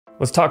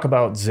Let's talk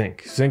about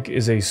zinc. Zinc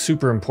is a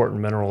super important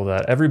mineral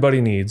that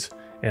everybody needs,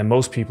 and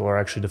most people are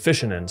actually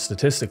deficient in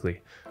statistically.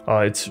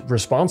 It's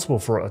responsible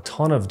for a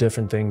ton of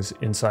different things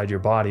inside your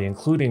body,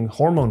 including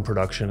hormone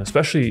production,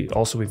 especially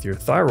also with your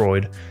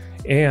thyroid,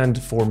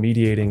 and for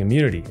mediating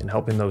immunity and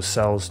helping those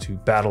cells to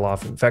battle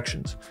off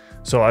infections.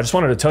 So I just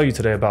wanted to tell you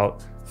today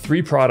about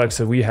 3 products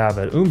that we have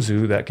at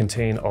UMZU that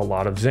contain a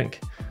lot of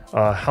zinc.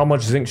 How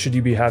much zinc should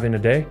you be having a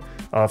day?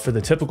 For the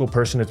typical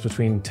person, it's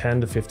between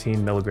 10 to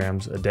 15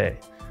 milligrams a day.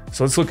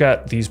 So let's look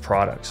at these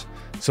products.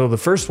 So the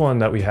first one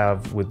that we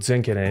have with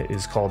zinc in it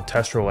is called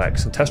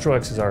Testro-X. And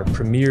Testro-X is our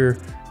premier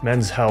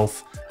men's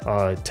health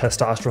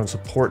testosterone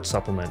support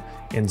supplement.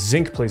 And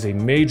zinc plays a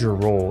major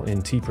role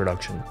in T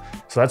production.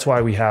 So that's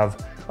why we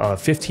have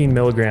 15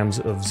 milligrams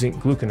of zinc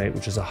gluconate,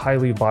 which is a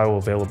highly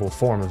bioavailable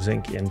form of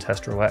zinc in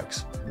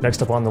Testro-X.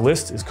 Next up on the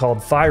list is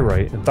called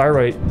Thyroid. And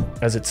Thyroid,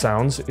 as it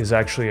sounds, is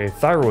actually a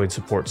thyroid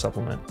support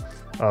supplement.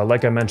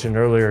 Like I mentioned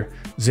earlier,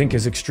 zinc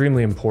is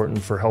extremely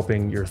important for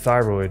helping your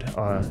thyroid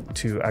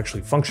to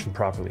actually function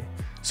properly.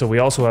 So we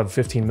also have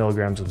 15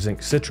 milligrams of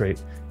zinc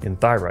citrate in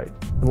Thyroid.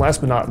 And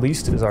last but not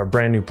least is our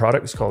brand new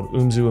product. It's called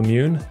UMZU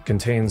Immune. It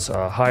contains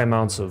high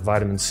amounts of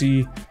vitamin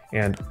C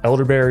and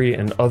elderberry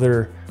and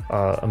other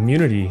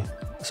immunity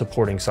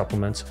supporting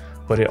supplements,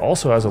 but it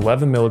also has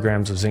 11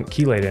 milligrams of zinc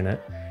chelate in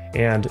it.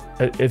 And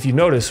if you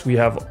notice, we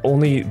have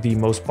only the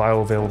most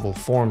bioavailable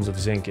forms of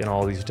zinc in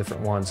all these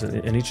different ones,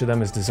 and each of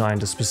them is designed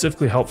to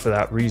specifically help for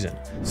that reason.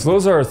 So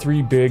those are our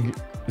 3 big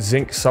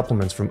zinc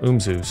supplements from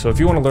UMZU. So if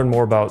you want to learn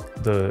more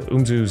about the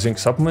UMZU zinc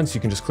supplements, you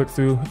can just click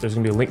through. There's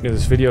going to be a link to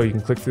this video. You can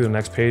click through the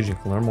next page and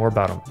you can learn more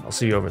about them. I'll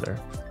see you over there.